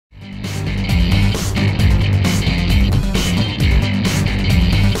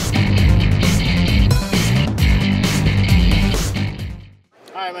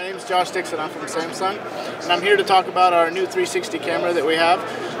Josh Dixon. I'm from Samsung, and I'm here to talk about our new 360 camera that we have.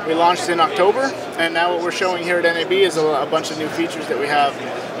 We launched in October, and now what we're showing here at NAB is a bunch of new features that we have.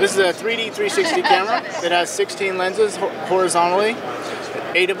 This is a 3D 360 camera. It has 16 lenses horizontally,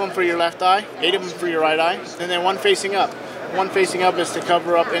 8 of them for your left eye, 8 of them for your right eye, and then one facing up. One facing up is to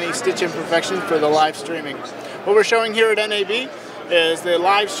cover up any stitch imperfections for the live streaming. What we're showing here at NAB is the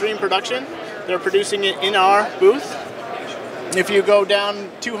live stream production. They're producing it in our booth. If you go down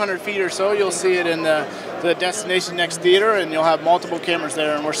 200 feet or so, you'll see it in the Destination Next Theater, and you'll have multiple cameras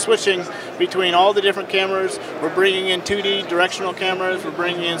there. And we're switching between all the different cameras. We're bringing in 2D directional cameras. We're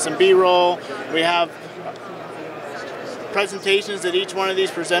bringing in some B-roll. We have presentations that each one of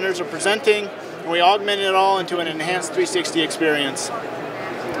these presenters are presenting. And we augment it all into an enhanced 360 experience.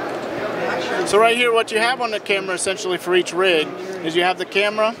 So right here, what you have on the camera essentially for each rig is you have the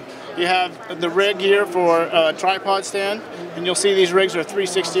camera. You have the rig here for a tripod stand, and you'll see these rigs are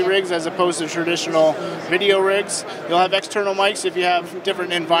 360 rigs as opposed to traditional video rigs. You'll have external mics if you have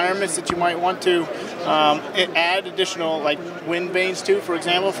different environments that you might want to add additional like wind vanes to, for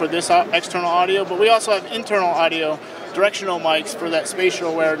example, for this external audio. But we also have internal audio, directional mics for that spatial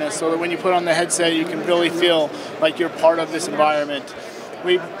awareness, so that when you put on the headset you can really feel like you're part of this environment.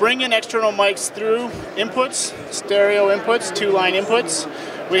 We bring in external mics through inputs, stereo inputs, 2-line inputs.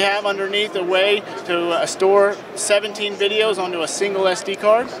 We have underneath a way to store 17 videos onto a single SD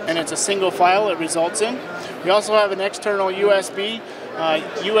card, and it's a single file it results in. We also have an external USB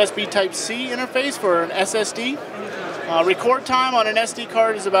Type-C interface for an SSD. Record time on an SD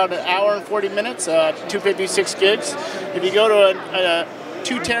card is about 1 hour and 40 minutes, 256 gigs. If you go to a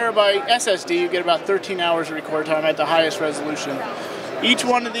 2 terabyte SSD, you get about 13 hours of record time at the highest resolution. Each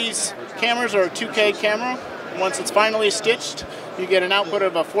one of these cameras are a 2K camera. Once it's finally stitched, you get an output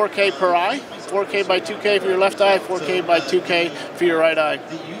of a 4K per eye, 4K by 2K for your left eye, 4K by 2K for your right eye.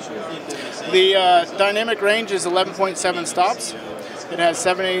 The dynamic range is 11.7 stops. It has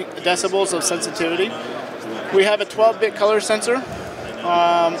 70 decibels of sensitivity. We have a 12-bit color sensor.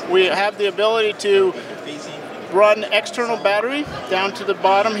 We have the ability to run external battery down to the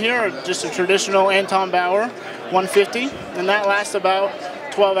bottom here, just a traditional Anton Bauer 150, and that lasts about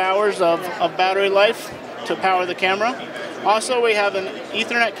 12 hours of battery life to power the camera. Also, we have an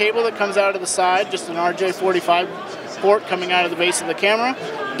Ethernet cable that comes out of the side, just an RJ45 port coming out of the base of the camera,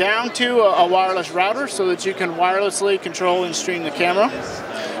 down to a wireless router so that you can wirelessly control and stream the camera,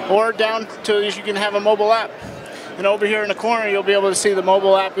 or down to you can have a mobile app. And over here in the corner, you'll be able to see the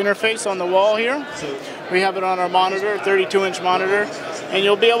mobile app interface on the wall here. We have it on our monitor, 32-inch monitor, and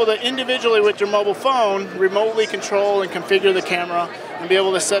you'll be able to individually with your mobile phone remotely control and configure the camera and be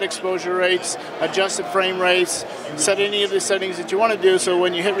able to set exposure rates, adjust the frame rates, set any of the settings that you want to do, so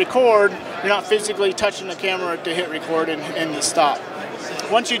when you hit record, you're not physically touching the camera to hit record and to stop.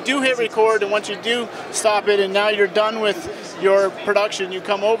 Once you do hit record and once you do stop it and now you're done with your production, you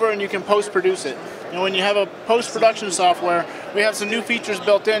come over and you can post-produce it. And when you have a post-production software, we have some new features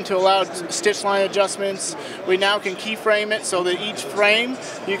built in to allow stitch line adjustments. We now can keyframe it so that each frame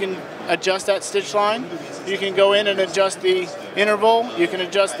you can adjust that stitch line. You can go in and adjust the interval. You can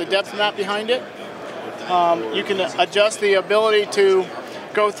adjust the depth map behind it. You can adjust the ability to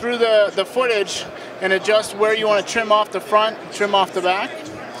go through the footage and adjust where you want to trim off the front, trim off the back.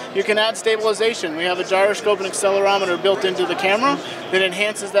 You can add stabilization. We have a gyroscope and accelerometer built into the camera that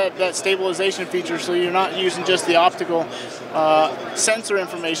enhances that stabilization feature, so you're not using just the optical sensor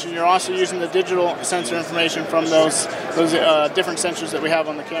information, you're also using the digital sensor information from those different sensors that we have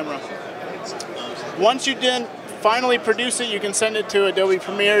on the camera. Once you then finally produce it, you can send it to Adobe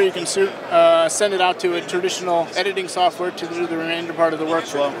Premiere, you can send it out to a traditional editing software to do the remainder part of the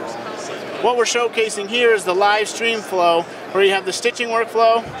workflow. What we're showcasing here is the live stream flow, where you have the stitching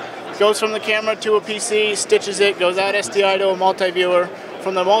workflow, goes from the camera to a PC, stitches it, goes out SDI to a multi-viewer.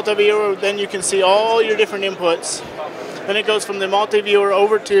 From the multi-viewer, then you can see all your different inputs. Then it goes from the multi-viewer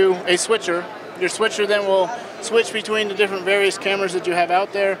over to a switcher. Your switcher then will switch between the different various cameras that you have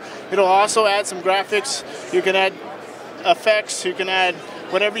out there. It'll also add some graphics. You can add effects, you can add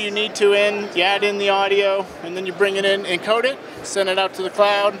whatever you need to in, you add in the audio, and then you bring it in, encode it, send it out to the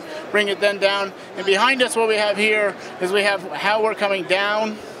cloud, bring it then down. And behind us, what we have here is we have how we're coming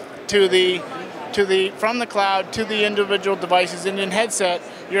down from the cloud to the individual devices. And in headset,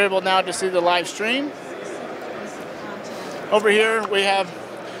 you're able now to see the live stream. Over here, we have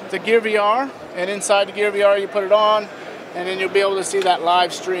the Gear VR, and inside the Gear VR, you put it on, and then you'll be able to see that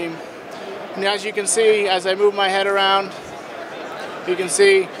live stream. And as you can see, as I move my head around, you can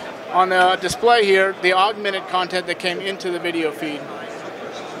see on the display here the augmented content that came into the video feed.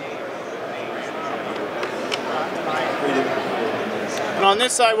 And on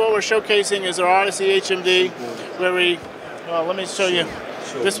this side, what we're showcasing is our Odyssey HMD, where we, well, let me show you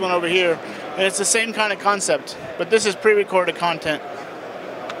this one over here. And it's the same kind of concept, but this is pre-recorded content.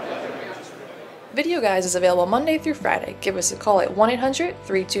 Video Guys is available Monday through Friday. Give us a call at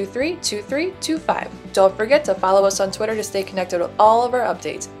 1-800-323-2325. Don't forget to follow us on Twitter to stay connected with all of our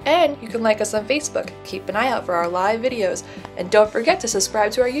updates. And you can like us on Facebook. Keep an eye out for our live videos. And don't forget to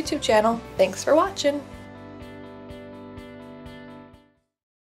subscribe to our YouTube channel. Thanks for watching.